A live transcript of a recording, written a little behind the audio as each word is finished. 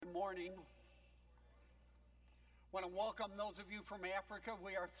morning. I want to welcome those of you from Africa.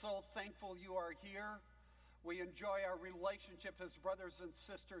 We are so thankful you are here. We enjoy our relationship as brothers and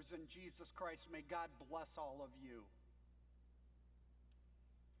sisters in Jesus Christ. May God bless all of you.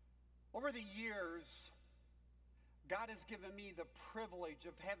 Over the years, God has given me the privilege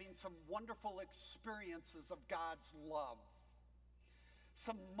of having some wonderful experiences of God's love.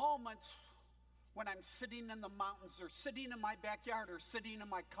 Some moments when I'm sitting in the mountains or sitting in my backyard or sitting in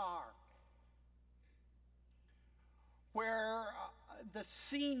my car, where the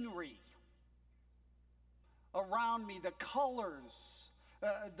scenery around me, the colors,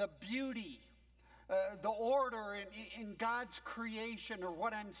 the beauty, the order in God's creation or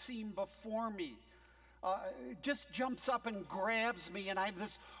what I'm seeing before me just jumps up and grabs me, and I have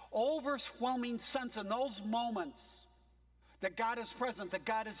this overwhelming sense in those moments that God is present, that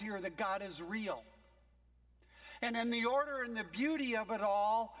God is here, that God is real. And in the order and the beauty of it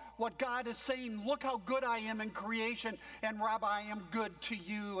all, what God is saying, look how good I am in creation, and Rob, I am good to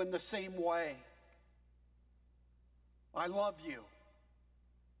you in the same way. I love you.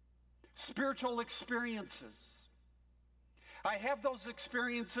 Spiritual experiences. I have those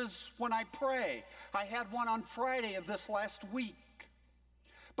experiences when I pray. I had one on Friday of this last week.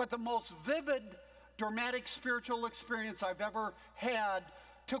 But the most vivid, dramatic spiritual experience I've ever had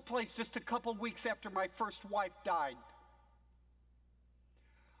took place just a couple weeks after my first wife died.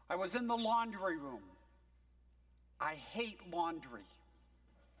 I was in the laundry room. I hate laundry.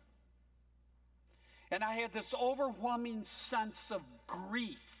 And I had this overwhelming sense of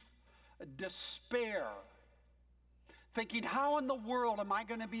grief, despair, thinking, how in the world am I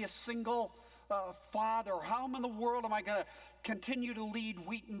going to be a single father? How in the world am I going to continue to lead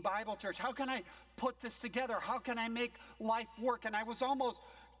Wheaton Bible Church? How can I put this together? How can I make life work? And I was almost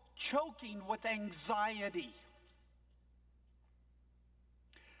choking with anxiety.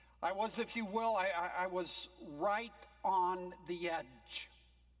 I was, if you will, I was right on the edge.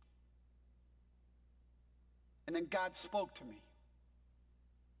 And then God spoke to me.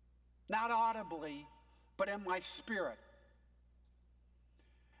 Not audibly, but in my spirit.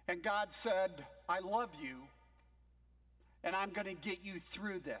 And God said, I love you, and I'm going to get you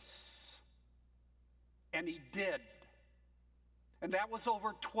through this. And he did. And that was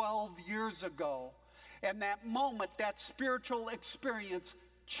over 12 years ago. And that moment, that spiritual experience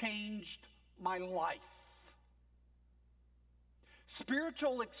changed my life.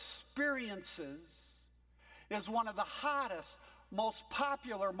 Spiritual experiences is one of the hottest, most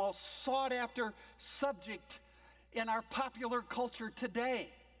popular, most sought after subject in our popular culture today,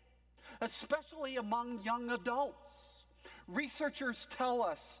 especially among young adults. Researchers tell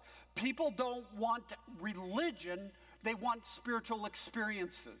us people don't want religion, they want spiritual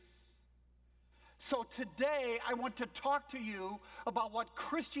experiences. So today I want to talk to you about what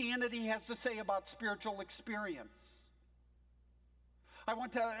Christianity has to say about spiritual experience. I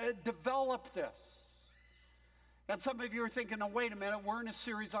want to develop this. And some of you are thinking, oh, wait a minute, we're in a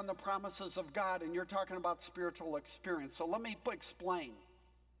series on the promises of God, and you're talking about spiritual experience. So let me explain.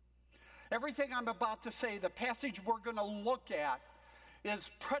 Everything I'm about to say, the passage we're going to look at, is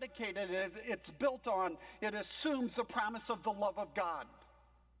predicated, it's built on, it assumes the promise of the love of God.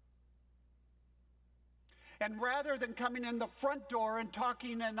 And rather than coming in the front door and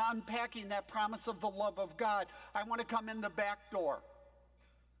talking and unpacking that promise of the love of God, I want to come in the back door.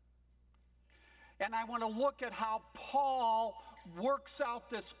 And I want to look at how Paul works out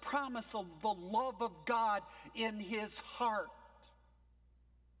this promise of the love of God in his heart.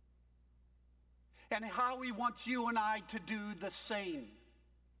 And how he wants you and I to do the same.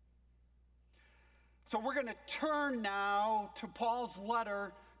 So we're going to turn now to Paul's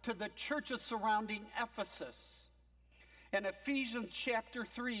letter to the churches surrounding Ephesus. In Ephesians chapter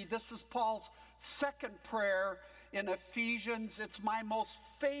 3, this is Paul's second prayer in Ephesians. It's my most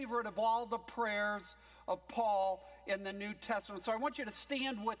favorite of all the prayers of Paul in the New Testament. So I want you to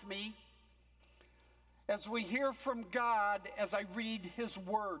stand with me as we hear from God as I read his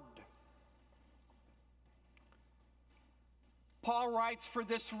word. Paul writes, for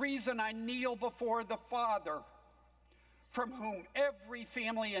this reason I kneel before the Father, from whom every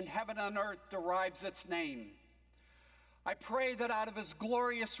family in heaven and earth derives its name. I pray that out of his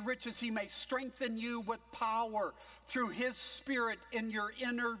glorious riches he may strengthen you with power through his Spirit in your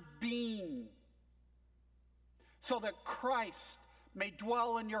inner being, so that Christ may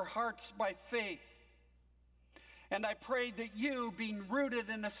dwell in your hearts by faith. And I pray that you, being rooted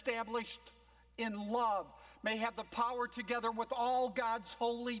and established in love, may have the power together with all God's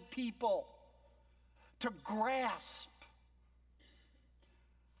holy people to grasp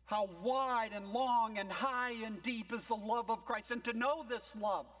how wide and long and high and deep is the love of Christ, and to know this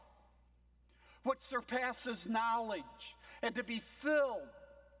love which surpasses knowledge, and to be filled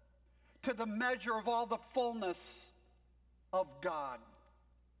to the measure of all the fullness of God.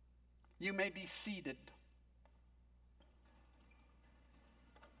 You may be seated.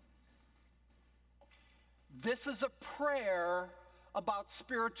 This is a prayer about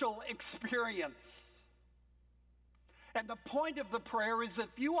spiritual experience. And the point of the prayer is if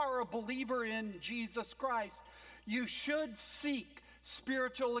you are a believer in Jesus Christ, you should seek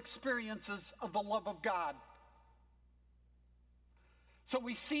spiritual experiences of the love of God. So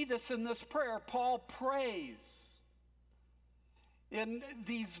we see this in this prayer. Paul prays in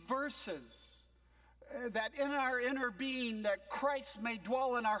these verses that in our inner being that Christ may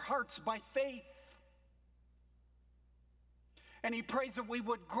dwell in our hearts by faith. And he prays that we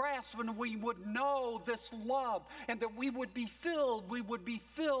would grasp and we would know this love and that we would be filled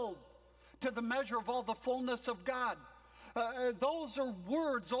to the measure of all the fullness of God. Those are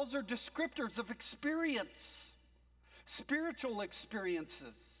words, those are descriptors of experience, spiritual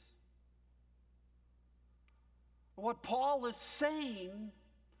experiences. What Paul is saying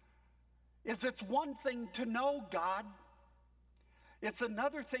is it's one thing to know God, it's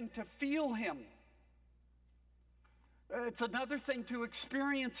another thing to feel him. It's another thing to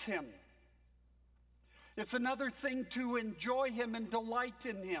experience him. It's another thing to enjoy him and delight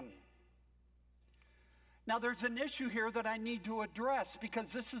in him. Now there's an issue here that I need to address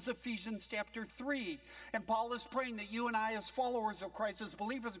because this is Ephesians chapter 3. And Paul is praying that you and I as followers of Christ, as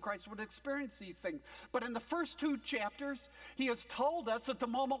believers of Christ, would experience these things. But in the first 2 chapters, he has told us that the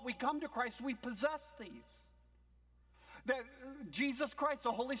moment we come to Christ, we possess these. That Jesus Christ,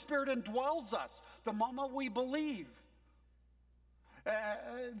 the Holy Spirit, indwells us the moment we believe.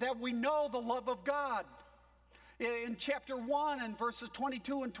 That we know the love of God. In chapter 1 and verses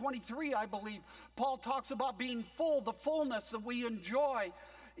 22 and 23, I believe, Paul talks about being full, the fullness that we enjoy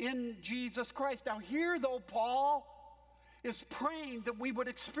in Jesus Christ. Now here, though, Paul is praying that we would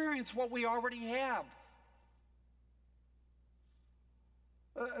experience what we already have.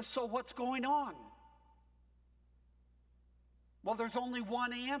 So what's going on? Well, there's only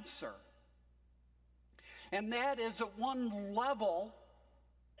one answer. And that is at one level,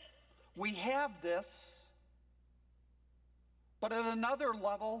 we have this, but at another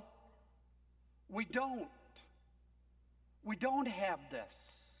level, we don't. We don't have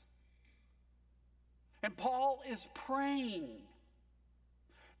this. And Paul is praying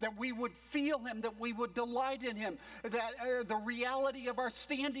that we would feel him, that we would delight in him, that the reality of our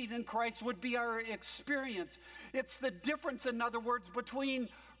standing in Christ would be our experience. It's the difference, in other words, between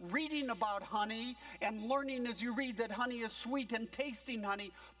reading about honey and learning as you read that honey is sweet and tasting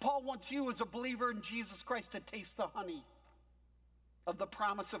honey. Paul wants you as a believer in Jesus Christ to taste the honey of the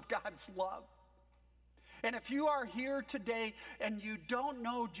promise of God's love. And if you are here today and you don't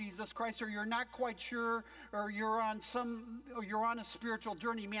know Jesus Christ, or you're not quite sure, or you're on a spiritual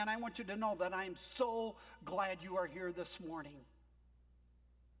journey, man, I want you to know that I am so glad you are here this morning.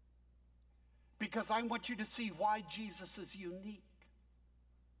 Because I want you to see why Jesus is unique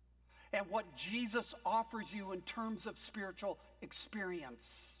and what Jesus offers you in terms of spiritual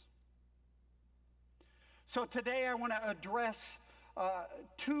experience. So today I want to address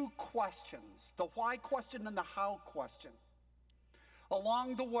 2 questions, the why question and the how question.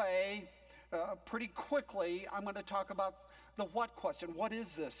 Along the way, pretty quickly, I'm going to talk about the what question. What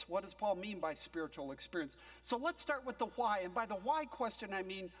is this? What does Paul mean by spiritual experience? So let's start with the why. And by the why question, I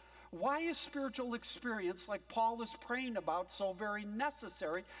mean, why is spiritual experience, like Paul is praying about, so very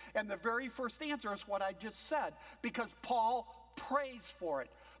necessary? And the very first answer is what I just said, because Paul prays for it.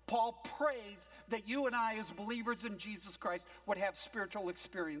 Paul prays that you and I, as believers in Jesus Christ, would have spiritual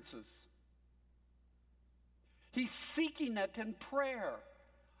experiences. He's seeking it in prayer.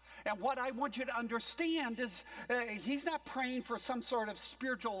 And what I want you to understand is he's not praying for some sort of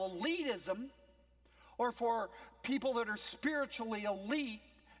spiritual elitism or for people that are spiritually elite,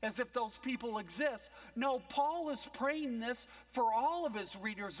 as if those people exist. No, Paul is praying this for all of his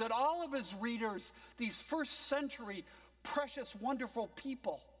readers, that all of his readers, these first century precious, wonderful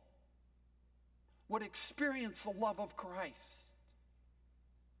people, would experience the love of Christ.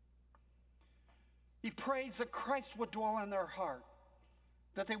 He prays that Christ would dwell in their heart,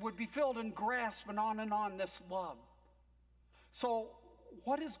 that they would be filled and grasp and on this love. So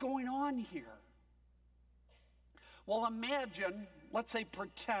what is going on here? Well, imagine, let's say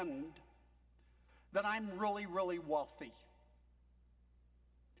pretend, that I'm really, really wealthy.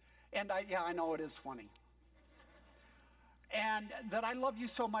 And I know it is funny. And that I love you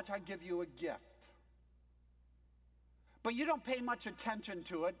so much, I give you a gift. But you don't pay much attention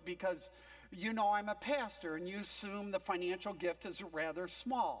to it because you know I'm a pastor and you assume the financial gift is rather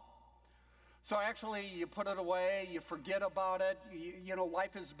small. So actually, you put it away, you forget about it. You know,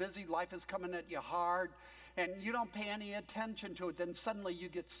 life is busy, life is coming at you hard, and you don't pay any attention to it. Then suddenly you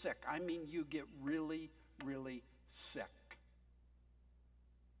get sick. I mean, you get really, really sick.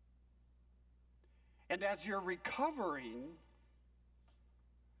 And as you're recovering,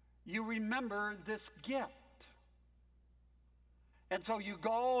 you remember this gift. And so you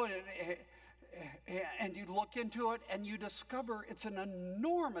go and you look into it and you discover it's an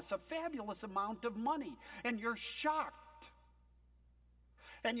enormous, a fabulous amount of money. And you're shocked.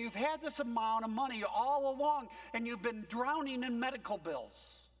 And you've had this amount of money all along and you've been drowning in medical bills.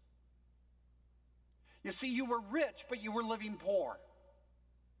 You see, you were rich, but you were living poor.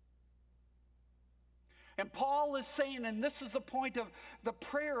 And Paul is saying, and this is the point of the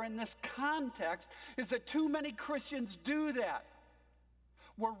prayer in this context, is that too many Christians do that.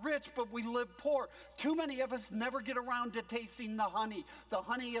 We're rich, but we live poor. Too many of us never get around to tasting the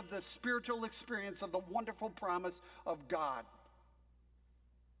honey of the spiritual experience of the wonderful promise of God.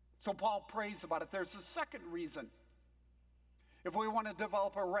 So Paul prays about it. There's a second reason. If we want to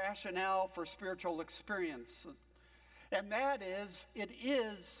develop a rationale for spiritual experience, and that is, it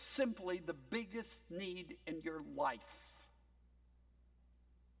is simply the biggest need in your life.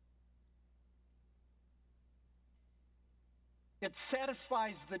 It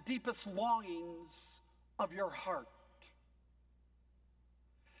satisfies the deepest longings of your heart.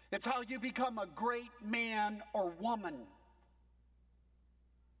 It's how you become a great man or woman,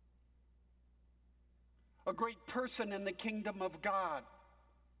 a great person in the kingdom of God.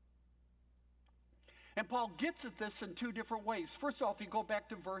 And Paul gets at this in two different ways. First off, if you go back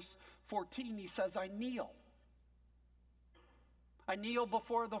to verse 14, he says, I kneel. I kneel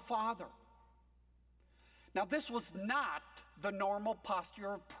before the Father. Now, this was not the normal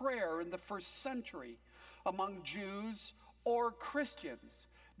posture of prayer in the first century among Jews or Christians.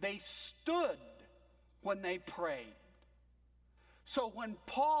 They stood when they prayed. So when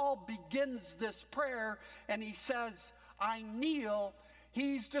Paul begins this prayer and he says, I kneel,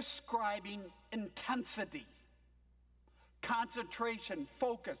 he's describing intensity, concentration,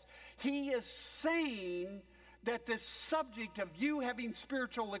 focus. He is saying that this subject of you having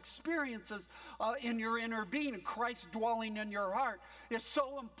spiritual experiences in your inner being, and Christ dwelling in your heart, is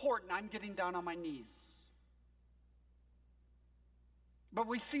so important. I'm getting down on my knees. But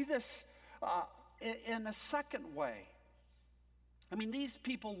we see this in a second way. I mean, these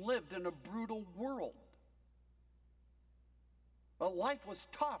people lived in a brutal world. Life was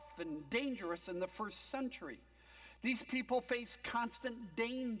tough and dangerous in the first century. These people faced constant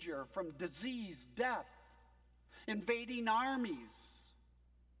danger from disease, death, invading armies,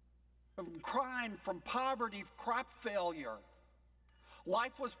 from crime, from poverty, crop failure.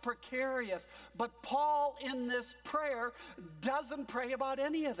 Life was precarious, but Paul in this prayer doesn't pray about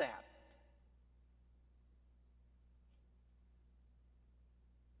any of that.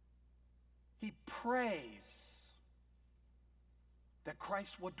 He prays that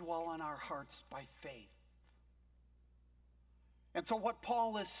Christ would dwell in our hearts by faith. And so what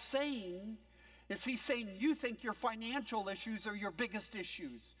Paul is saying is he's saying, you think your financial issues are your biggest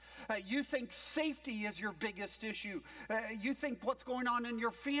issues. You think safety is your biggest issue. You think what's going on in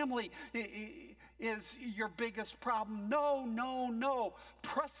your family is your biggest problem. No, no, no.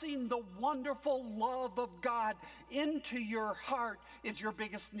 Pressing the wonderful love of God into your heart is your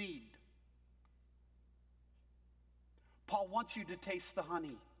biggest need. Paul wants you to taste the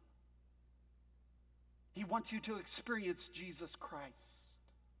honey. He wants you to experience Jesus Christ.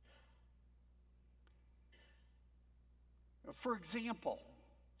 For example,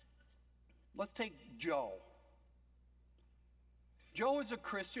 let's take Joe. Joe is a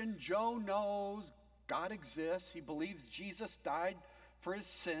Christian. Joe knows God exists. He believes Jesus died for his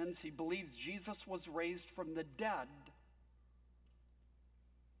sins. He believes Jesus was raised from the dead.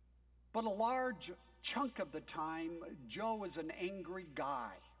 But a large chunk of the time, Joe is an angry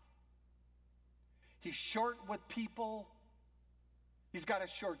guy. He's short with people. He's got a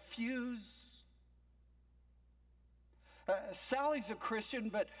short fuse. Sally's a Christian,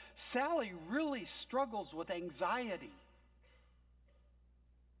 but Sally really struggles with anxiety.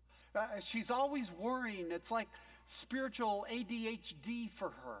 She's always worrying. It's like spiritual ADHD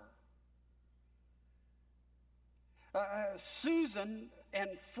for her. Susan and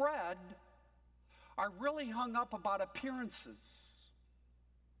Fred are really hung up about appearances.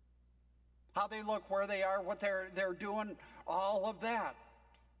 How they look, where they are, what they're doing, all of that.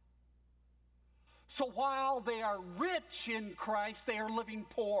 So while they are rich in Christ, they are living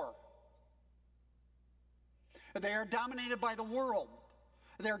poor. They are dominated by the world.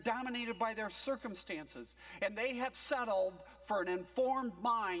 They're dominated by their circumstances. And they have settled for an informed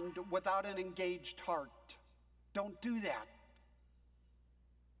mind without an engaged heart. Don't do that.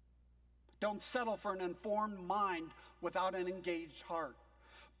 Don't settle for an informed mind without an engaged heart.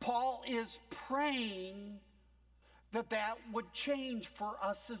 Paul is praying that would change for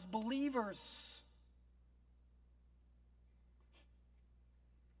us as believers.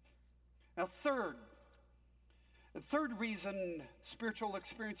 Now, the third reason spiritual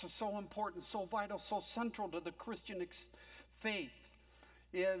experience is so important, so vital, so central to the Christian faith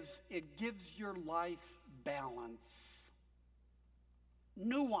is it gives your life balance,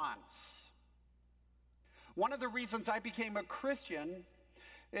 nuance. One of the reasons I became a Christian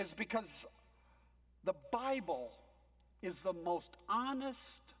is because the Bible is the most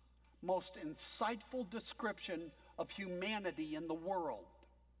honest, most insightful description of humanity in the world.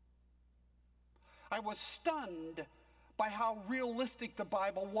 I was stunned by how realistic the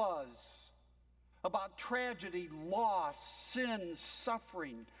Bible was about tragedy, loss, sin,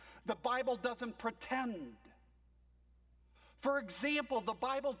 suffering. The Bible doesn't pretend. For example, the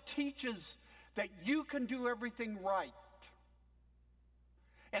Bible teaches that you can do everything right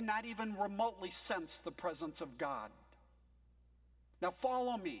and not even remotely sense the presence of God. Now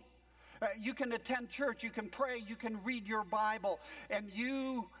follow me. You can attend church, you can pray, you can read your Bible, and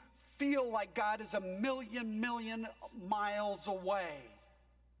you feel like God is a million miles away.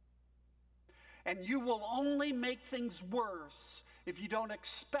 And you will only make things worse if you don't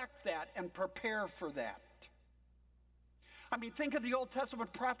expect that and prepare for that. I mean, think of the Old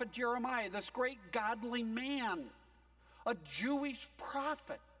Testament prophet Jeremiah, this great godly man, a Jewish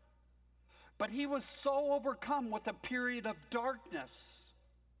prophet. But he was so overcome with a period of darkness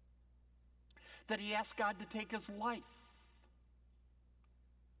that he asked God to take his life.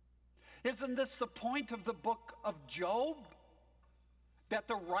 Isn't this the point of the book of Job? That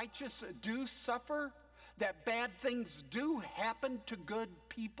the righteous do suffer? That bad things do happen to good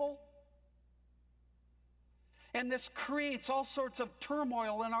people? And this creates all sorts of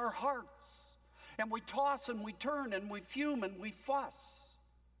turmoil in our hearts. And we toss and we turn and we fume and we fuss.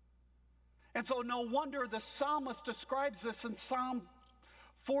 And so no wonder the psalmist describes this in Psalm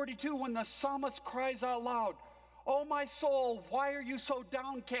 42 when the psalmist cries out loud, "Oh, my soul, why are you so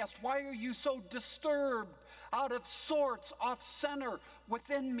downcast? Why are you so disturbed, out of sorts, off center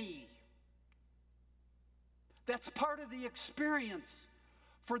within me?" That's part of the experience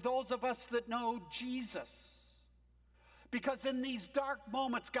for those of us that know Jesus. Because in these dark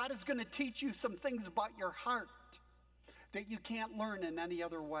moments, God is going to teach you some things about your heart that you can't learn in any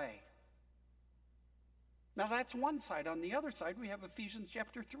other way. Now that's one side. On the other side, we have Ephesians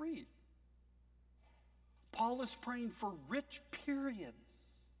chapter 3. Paul is praying for rich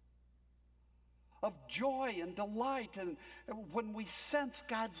periods of joy and delight, and when we sense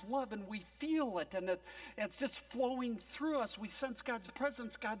God's love and we feel it, and it's just flowing through us, we sense God's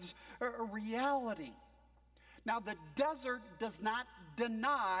presence, God's reality. Now, the desert does not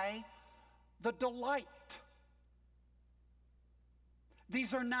deny the delight.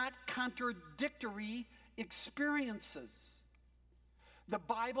 These are not contradictory experiences. The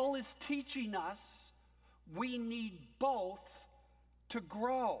Bible is teaching us we need both to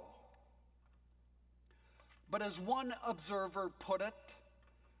grow. But as one observer put it,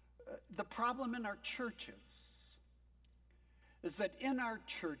 the problem in our churches is that in our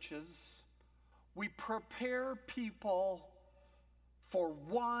churches, we prepare people for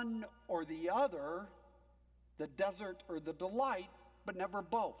one or the other, the desert or the delight, but never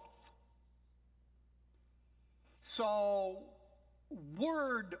both. So,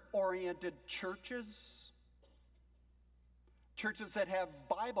 word-oriented churches that have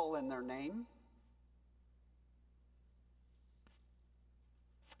Bible in their name,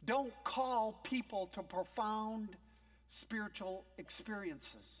 don't call people to profound spiritual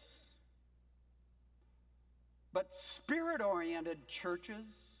experiences. But spirit-oriented churches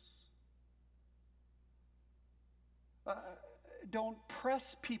don't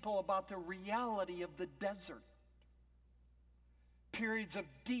press people about the reality of the desert. Periods of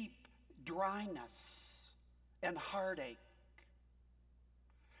deep dryness and heartache.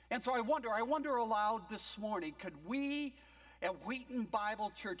 And so I wonder aloud this morning, could we at Wheaton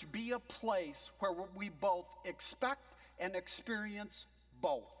Bible Church be a place where we both expect and experience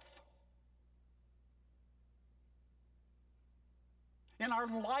both? In our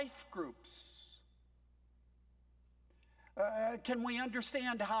life groups, can we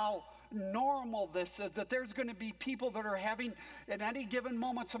understand how normal this is, that there's going to be people that are having at any given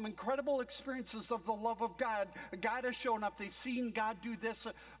moment some incredible experiences of the love of God. God has shown up, they've seen God do this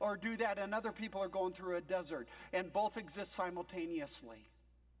or do that, and other people are going through a desert, and both exist simultaneously.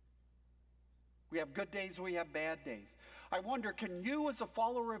 We have good days, we have bad days. I wonder, can you as a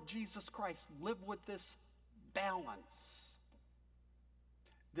follower of Jesus Christ live with this balance,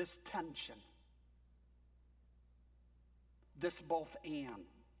 this tension, this both and?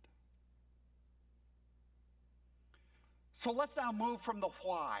 So let's now move from the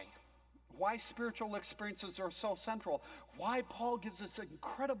why spiritual experiences are so central, why Paul gives this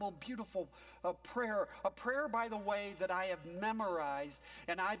incredible, beautiful prayer, a prayer, by the way, that I have memorized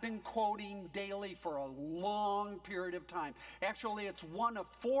and I've been quoting daily for a long period of time. Actually, it's one of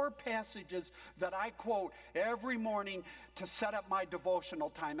 4 passages that I quote every morning to set up my devotional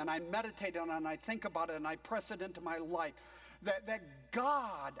time, and I meditate on it, and I think about it, and I press it into my life. That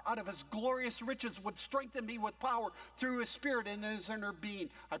God, out of his glorious riches, would strengthen me with power through his Spirit in his inner being.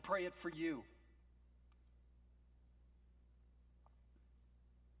 I pray it for you.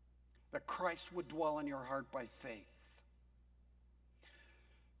 That Christ would dwell in your heart by faith.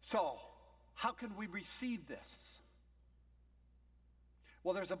 So, how can we receive this?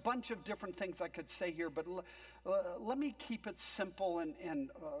 Well, there's a bunch of different things I could say here, but let me keep it simple and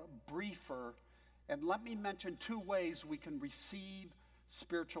briefer. And let me mention 2 ways we can receive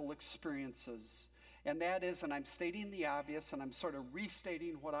spiritual experiences. And that is, and I'm stating the obvious, and I'm sort of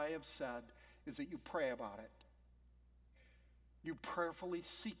restating what I have said, is that you pray about it. You prayerfully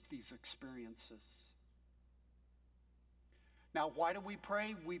seek these experiences. Now, why do we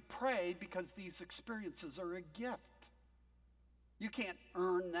pray? We pray because these experiences are a gift. You can't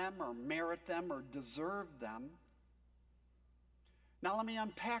earn them or merit them or deserve them. Now let me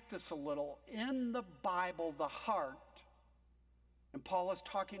unpack this a little. In the Bible, the heart, and Paul is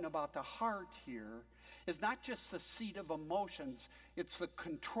talking about the heart here, is not just the seat of emotions, it's the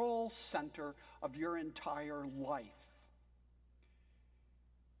control center of your entire life.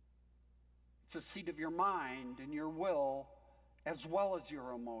 It's the seat of your mind and your will, as well as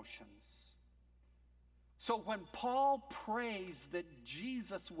your emotions. So when Paul prays that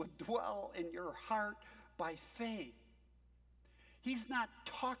Jesus would dwell in your heart by faith, he's not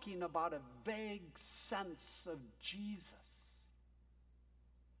talking about a vague sense of Jesus.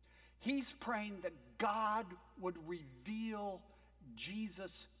 He's praying that God would reveal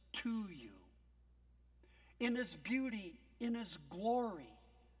Jesus to you in his beauty, in his glory.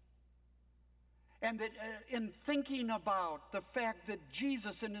 And that in thinking about the fact that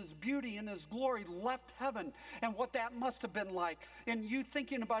Jesus in his beauty and his glory left heaven and what that must have been like, and you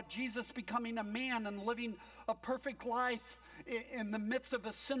thinking about Jesus becoming a man and living a perfect life in the midst of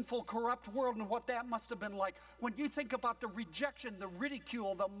a sinful, corrupt world, and what that must have been like. When you think about the rejection, the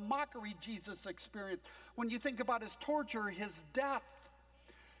ridicule, the mockery Jesus experienced, when you think about his torture, his death,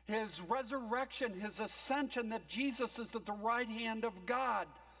 his resurrection, his ascension, that Jesus is at the right hand of God,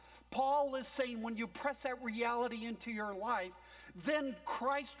 Paul is saying when you press that reality into your life, then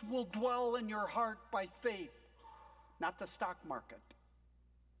Christ will dwell in your heart by faith, not the stock market,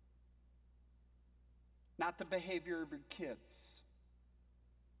 not the behavior of your kids,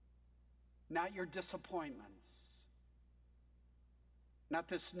 not your disappointments, not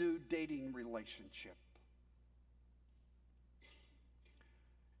this new dating relationship.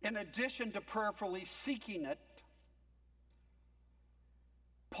 In addition to prayerfully seeking it,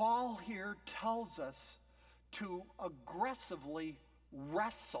 Paul here tells us to aggressively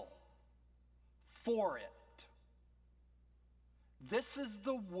wrestle for it. This is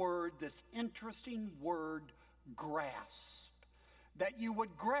the word, this interesting word, grasp. That you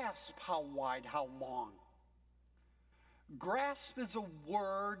would grasp how wide, how long. Grasp is a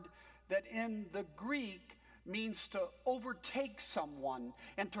word that in the Greek means to overtake someone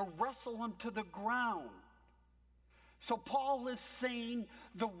and to wrestle him to the ground. So Paul is saying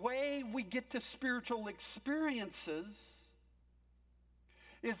the way we get to spiritual experiences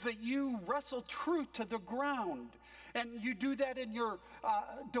is that you wrestle truth to the ground. And you do that in your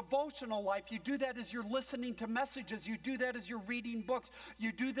devotional life. You do that as you're listening to messages. You do that as you're reading books.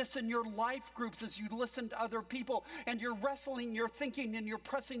 You do this in your life groups as you listen to other people. And you're wrestling, you're thinking, and you're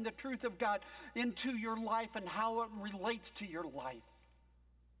pressing the truth of God into your life and how it relates to your life.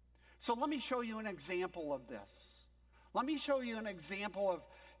 So let me show you an example of this. Let me show you an example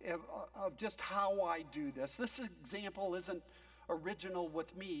of just how I do this. This example isn't original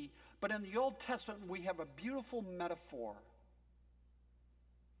with me, but in the Old Testament we have a beautiful metaphor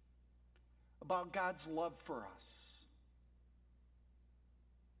about God's love for us.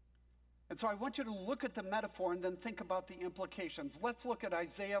 And so I want you to look at the metaphor and then think about the implications. Let's look at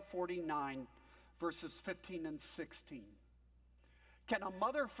Isaiah 49, verses 15 and 16. Can a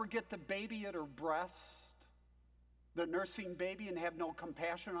mother forget the baby at her breast, the nursing baby, and have no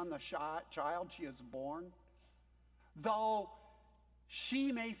compassion on the child she has born? Though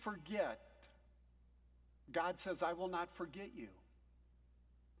she may forget, God says, I will not forget you.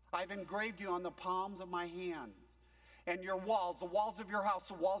 I've engraved you on the palms of my hands. And your walls, the walls of your house,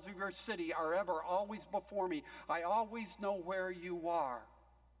 the walls of your city are ever always before me. I always know where you are.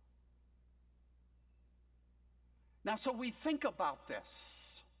 Now, so we think about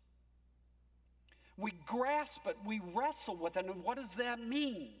this. We grasp it. We wrestle with it. And what does that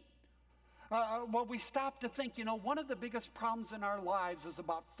mean? Well, we stop to think, one of the biggest problems in our lives is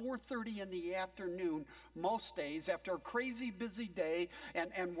about 4:30 in the afternoon, most days, after a crazy busy day,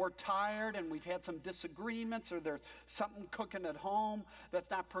 and we're tired and we've had some disagreements, or there's something cooking at home that's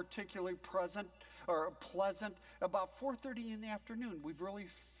not particularly present or pleasant. About 4:30 in the afternoon, we've really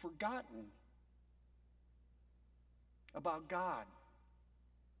forgotten about God.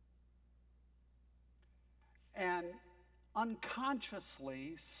 And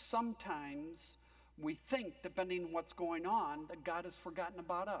unconsciously, sometimes we think, depending on what's going on, that God has forgotten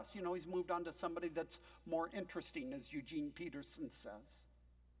about us. He's moved on to somebody that's more interesting, as Eugene Peterson says.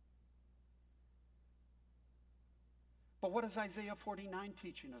 But what is Isaiah 49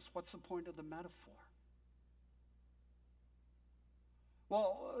 teaching us? What's the point of the metaphor?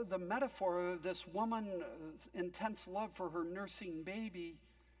 Well, the metaphor of this woman's intense love for her nursing baby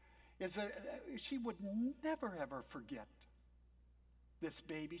is that she would never, ever forget this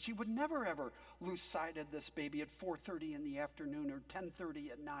baby. She would never, ever lose sight of this baby at 4:30 in the afternoon or 10:30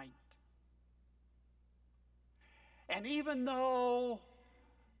 at night. And even though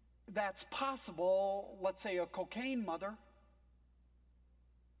that's possible, let's say a cocaine mother,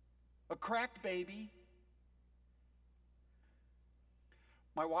 a cracked baby.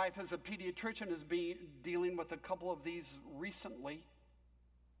 My wife, as a pediatrician, is dealing with a couple of these recently.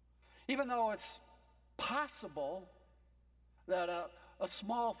 Even though it's possible that a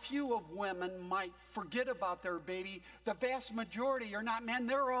small few of women might forget about their baby, the vast majority are not. Man,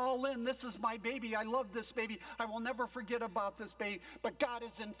 they're all in. This is my baby. I love this baby. I will never forget about this baby. But God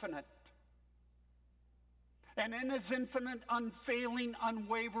is infinite. And in his infinite, unfailing,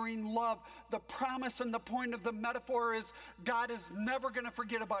 unwavering love, the promise and the point of the metaphor is God is never going to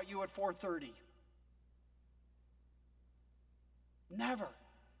forget about you at 4:30. Never.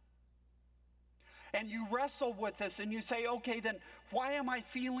 And you wrestle with this and you say, okay, then why am I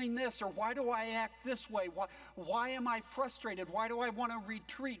feeling this? Or why do I act this way? Why am I frustrated? Why do I want to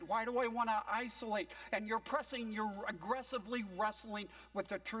retreat? Why do I want to isolate? And you're aggressively wrestling with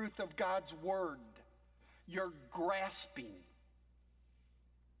the truth of God's word. You're grasping.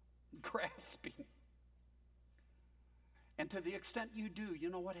 And to the extent you do, you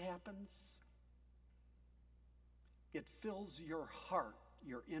know what happens? It fills your heart,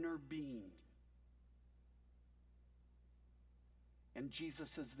 your inner being. And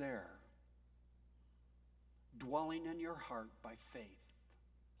Jesus is there, dwelling in your heart by faith.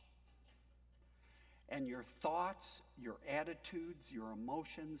 And your thoughts, your attitudes, your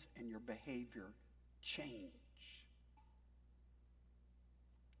emotions, and your behavior change.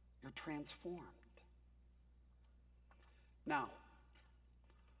 You're transformed. Now,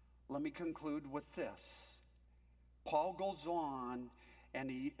 let me conclude with this. Paul goes on,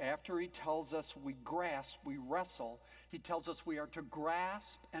 and after he tells us we grasp, we wrestle, he tells us we are to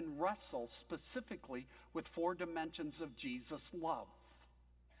grasp and wrestle specifically with 4 dimensions of Jesus' love.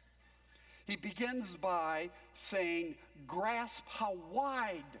 He begins by saying, grasp how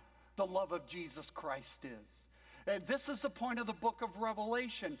wide the love of Jesus Christ is. This is the point of the book of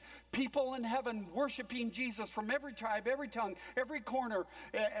Revelation. People in heaven worshiping Jesus from every tribe, every tongue, every corner,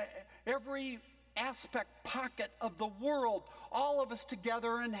 every pocket of the world, all of us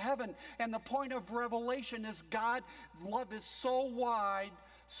together in heaven. And the point of Revelation is God's love is so wide,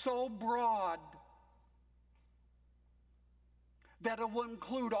 so broad, that it will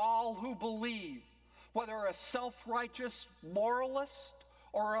include all who believe, whether a self-righteous moralist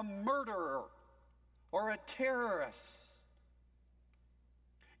or a murderer or a terrorist.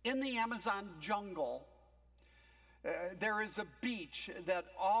 In the Amazon jungle, there is a beach that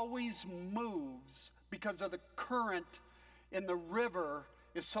always moves because of the current in the river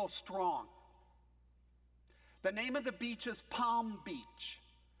is so strong. The name of the beach is Palm Beach.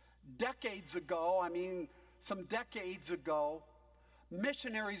 Some decades ago,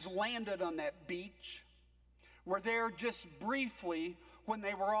 missionaries landed on that beach, were there just briefly when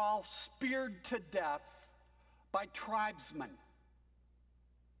they were all speared to death by tribesmen.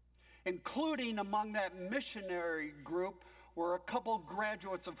 Including among that missionary group were a couple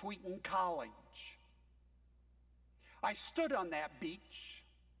graduates of Wheaton College. I stood on that beach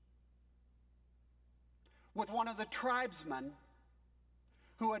with one of the tribesmen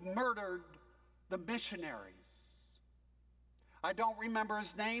who had murdered the missionaries. I don't remember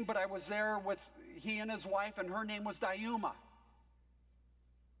his name, but I was there with he and his wife, and her name was Diuma.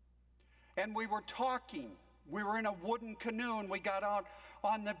 And we were talking. We were in a wooden canoe, and we got out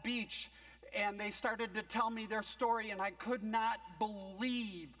on the beach, and they started to tell me their story, and I could not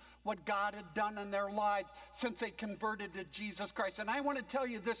believe what God had done in their lives since they converted to Jesus Christ. And I want to tell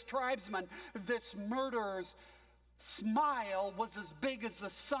you, this tribesman, this murderer's smile was as big as the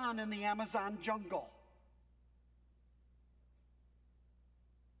sun in the Amazon jungle.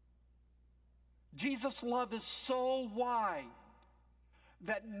 Jesus' love is so wide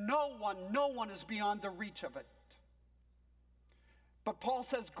that no one is beyond the reach of it. But Paul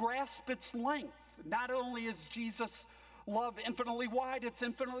says, grasp its length. Not only is Jesus' love infinitely wide, it's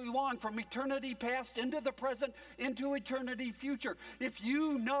infinitely long, from eternity past into the present, into eternity future. If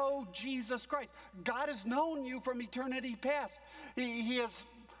you know Jesus Christ, God has known you from eternity past. He has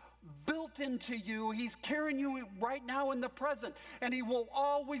built into you. He's carrying you right now in the present, and he will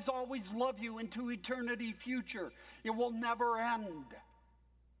always, always love you into eternity future. It will never end.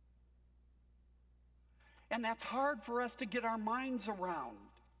 And that's hard for us to get our minds around.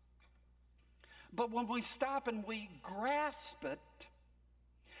 But when we stop and we grasp it,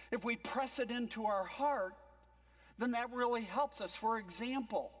 if we press it into our heart, then that really helps us. For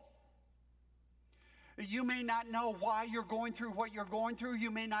example, you may not know why you're going through what you're going through.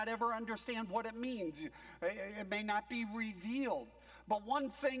 You may not ever understand what it means. It may not be revealed. But one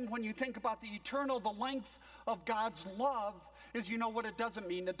thing, when you think about the eternal, the length of God's love, is you know what it doesn't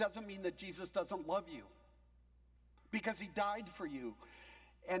mean. It doesn't mean that Jesus doesn't love you, because he died for you,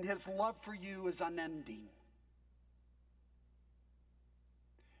 and his love for you is unending.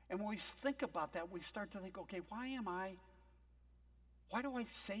 And when we think about that, we start to think, okay, why do I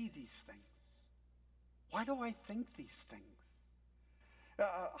say these things? Why do I think these things?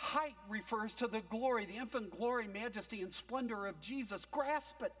 Height refers to the glory, the infinite glory, majesty, and splendor of Jesus.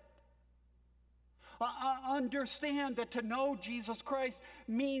 Grasp it. Understand that to know Jesus Christ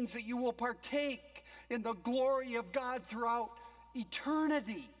means that you will partake in the glory of God throughout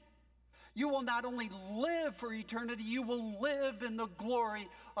eternity. You will not only live for eternity, you will live in the glory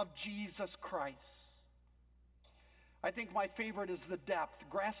of Jesus Christ. I think my favorite is the depth.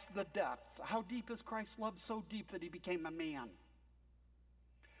 Grasp the depth. How deep is Christ's love? So deep that he became a man.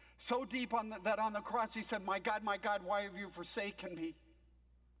 So deep that on the cross he said, my God, why have you forsaken me?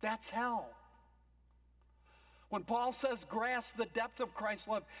 That's hell. When Paul says grasp the depth of Christ's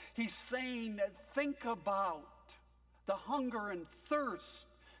love, he's saying, think about the hunger and thirst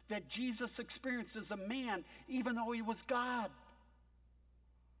that Jesus experienced as a man, even though he was God.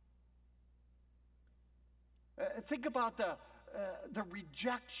 Think about the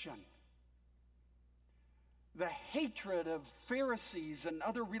rejection, the hatred of Pharisees and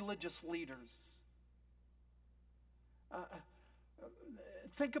other religious leaders.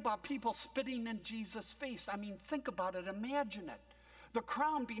 Think about people spitting in Jesus' face. I mean, think about it. Imagine it. The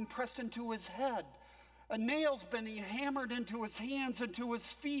crown being pressed into his head. Nails being hammered into his hands and to his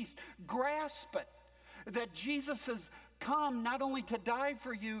feet. Grasp it. That Jesus has come not only to die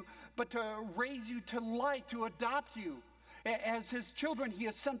for you, but to raise you to life, to adopt you. As his children, he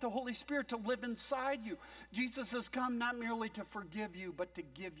has sent the Holy Spirit to live inside you. Jesus has come not merely to forgive you, but to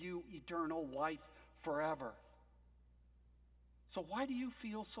give you eternal life forever. So why do you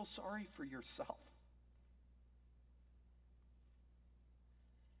feel so sorry for yourself?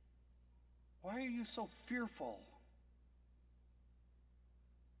 Why are you so fearful?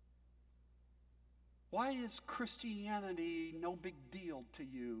 Why is Christianity no big deal to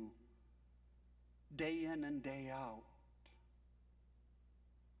you day in and day out?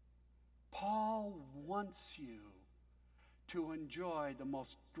 Paul wants you to enjoy the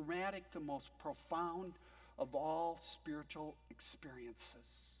most dramatic, the most profound of all spiritual experiences.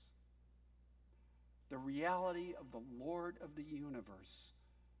 The reality of the Lord of the universe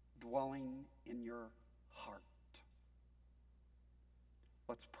dwelling in your heart.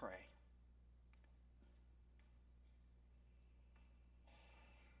 Let's pray.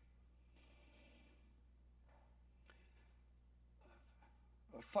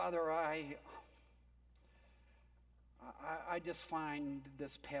 Father, I just find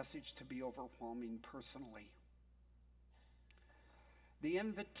this passage to be overwhelming personally. The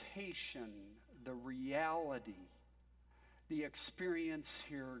invitation, the reality, the experience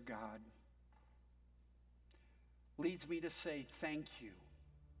here, God, leads me to say thank you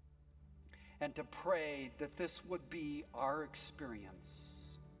and to pray that this would be our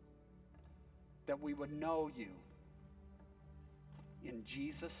experience, that we would know you. In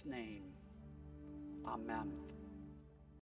Jesus' name, amen.